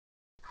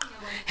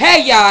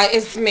Hey y'all,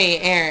 it's me,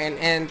 Aaron,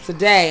 and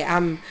today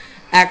I'm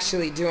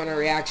actually doing a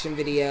reaction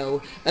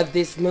video of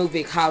this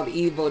movie called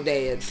Evil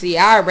Dead. See,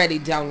 I already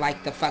don't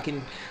like the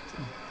fucking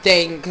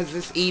thing because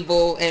it's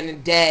evil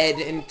and dead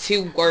and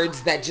two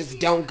words that just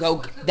don't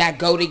go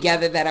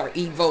together, that are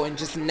evil and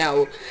just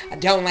no. I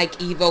don't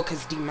like evil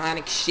because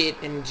demonic shit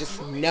and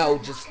just no,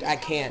 I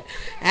can't.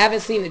 I haven't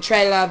seen the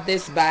trailer of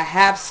this, but I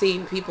have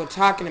seen people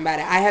talking about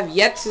it. I have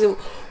yet to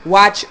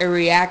watch a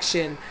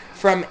reaction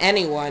from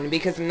anyone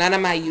because none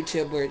of my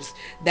YouTubers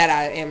that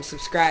I am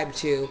subscribed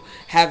to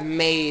have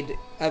made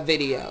a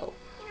video.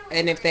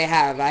 And if they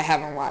have, I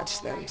haven't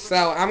watched them.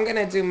 So I'm going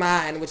to do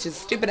mine, which is a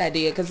stupid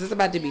idea because it's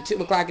about to be 2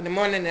 o'clock in the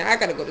morning and I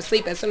got to go to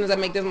sleep as soon as I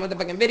make this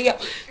motherfucking video.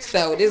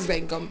 So this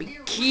ain't going to be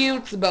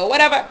cute, but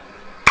whatever.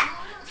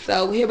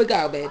 So here we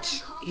go,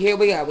 bitch. Here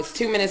we go. It's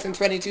 2 minutes and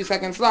 22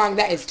 seconds long.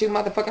 That is too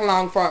motherfucking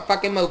long for a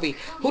fucking movie.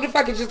 Who the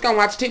fuck is just gonna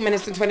watch 2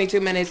 minutes and 22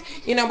 minutes?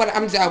 You know what?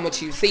 I'm done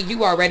with you. See,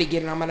 you already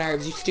getting on my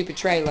nerves, you stupid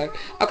trailer.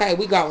 Okay,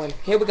 we going.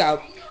 Here we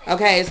go.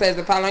 Okay, it says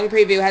the following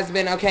preview has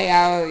been, okay,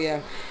 oh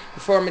yeah,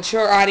 for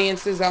mature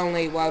audiences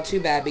only. Well,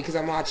 too bad because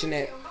I'm watching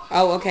it.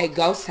 Oh, okay,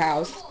 ghost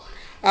house.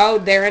 Oh,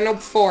 they're in a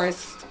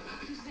forest.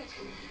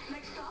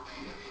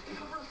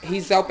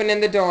 He's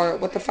opening the door.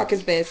 What the fuck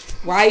is this?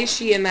 Why is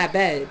she in that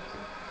bed?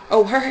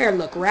 Oh, her hair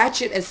look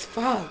ratchet as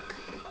fuck.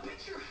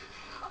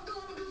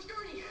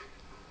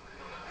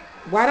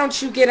 Why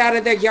don't you get out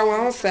of there your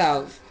own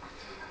self?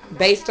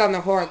 Based on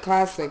the horror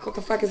classic. What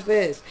the fuck is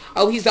this?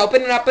 Oh, he's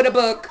opening up with a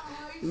book.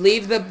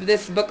 Leave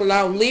this book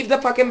alone. Leave the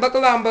fucking book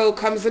alone, boo.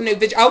 Comes a new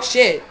video. Oh,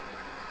 shit.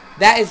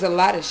 That is a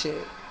lot of shit.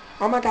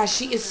 Oh, my gosh.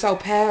 She is so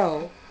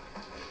pale.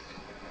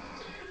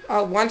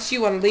 Oh, once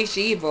you unleash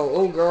evil.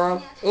 Oh,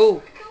 girl.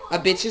 Oh, a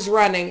bitch is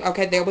running.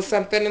 Okay, there was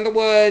something in the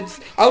woods.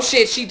 Oh,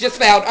 shit. She just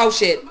fell. Oh,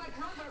 shit.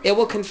 It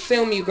will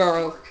consume you,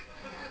 girl.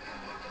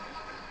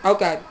 Oh,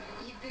 God.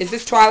 Is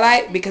this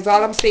Twilight? Because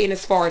all I'm seeing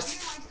is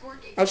forests.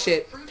 Oh,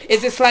 shit.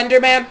 Is it Slender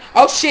Man?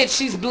 Oh, shit.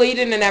 She's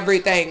bleeding and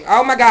everything.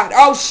 Oh, my God.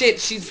 Oh, shit.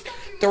 She's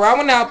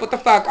throwing up. What the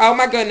fuck? Oh,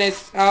 my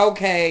goodness.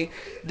 Okay.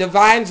 The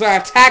vines are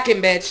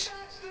attacking, bitch.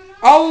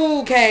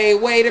 Okay.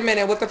 Wait a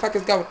minute. What the fuck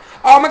is going on?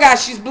 Oh, my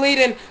gosh. She's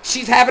bleeding.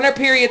 She's having her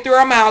period through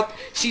her mouth.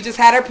 She just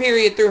had her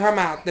period through her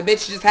mouth. The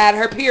bitch just had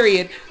her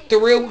period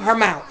through her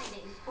mouth.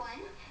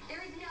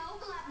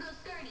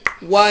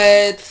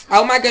 What?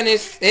 Oh my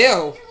goodness.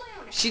 Ew.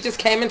 She just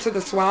came into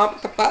the swamp.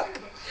 What the fuck?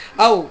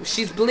 Oh,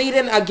 she's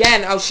bleeding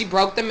again. Oh, she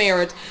broke the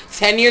mirror.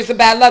 10 years of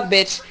bad luck,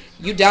 bitch.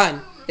 You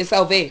done. It's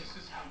OV.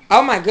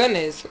 Oh my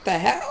goodness. What the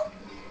hell?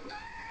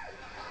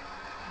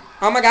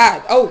 Oh my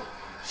god. Oh,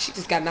 she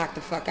just got knocked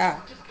the fuck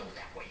out.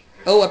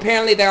 Oh,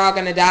 apparently they're all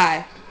gonna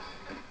die.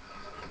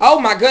 Oh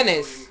my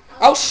goodness.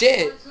 Oh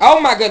shit.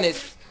 Oh my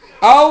goodness.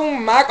 Oh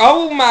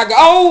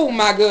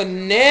my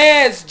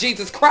goodness.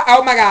 Jesus Christ.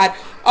 Oh my god.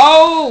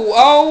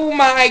 Oh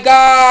my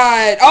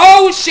god.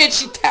 Oh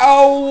shit,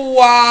 oh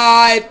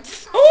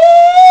what?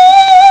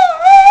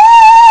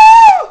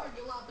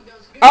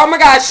 Oh my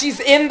god, she's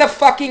in the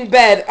fucking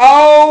bed.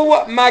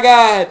 Oh my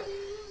god.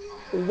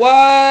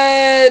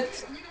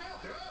 What?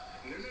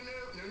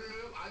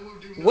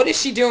 What is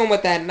she doing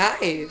with that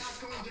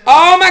knife?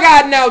 Oh my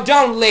god, no,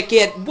 don't lick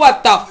it.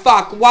 What the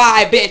fuck?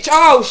 Why, bitch?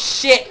 Oh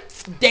shit.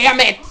 Damn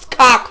it.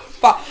 Cock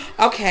fuck.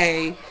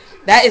 Okay.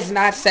 That is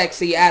not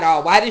sexy at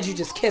all. Why did you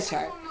just kiss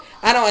her?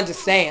 I don't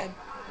understand.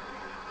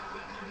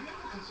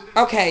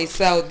 Okay,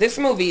 so this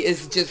movie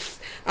is just...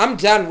 I'm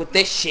done with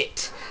this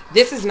shit.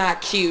 This is not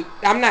cute.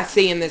 I'm not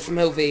seeing this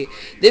movie.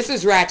 This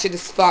is ratchet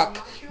as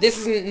fuck.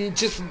 This is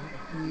just...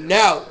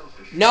 No.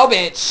 No,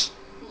 bitch.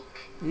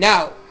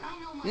 No.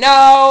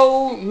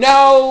 No.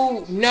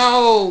 No.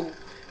 No.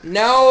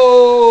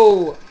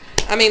 No.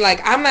 I mean,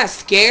 like, I'm not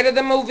scared of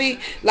the movie.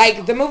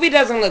 Like, the movie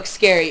doesn't look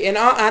scary. In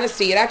all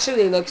honesty, it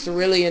actually looks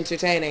really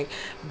entertaining.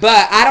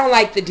 But I don't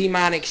like the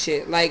demonic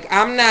shit. Like,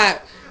 I'm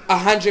not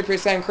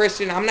 100%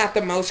 Christian. I'm not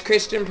the most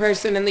Christian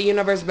person in the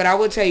universe. But I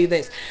will tell you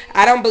this.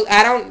 I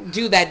don't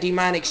do that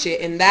demonic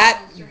shit. And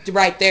that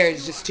right there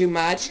is just too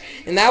much.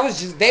 And that was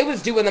just, they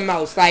was doing the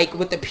most. Like,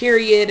 with the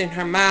period in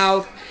her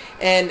mouth.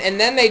 And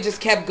then they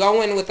just kept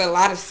going with a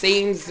lot of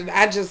scenes. And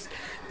I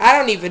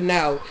don't even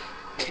know.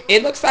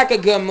 It looks like a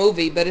good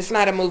movie, but it's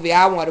not a movie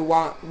I would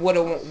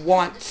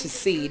want to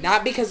see.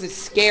 Not because it's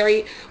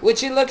scary,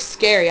 which it looks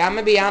scary. I'm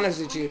gonna be honest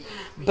with you,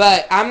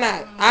 but I'm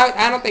not.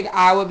 I don't think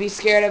I would be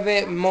scared of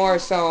it. More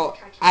so,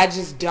 I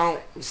just don't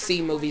see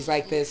movies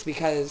like this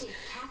because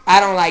I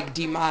don't like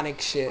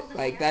demonic shit.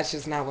 Like, that's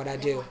just not what I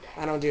do.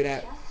 I don't do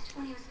that.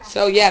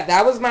 So yeah,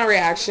 that was my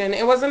reaction.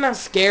 It wasn't as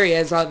scary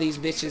as all these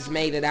bitches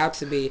made it out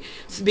to be.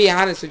 To be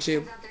honest with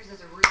you,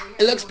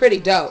 it looks pretty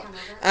dope.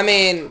 I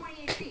mean,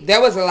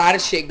 there was a lot of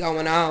shit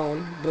going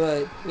on,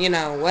 but, you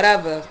know,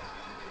 whatever.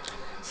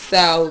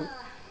 So,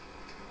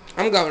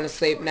 I'm going to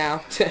sleep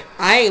now.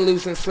 I ain't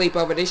losing sleep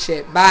over this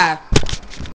shit. Bye.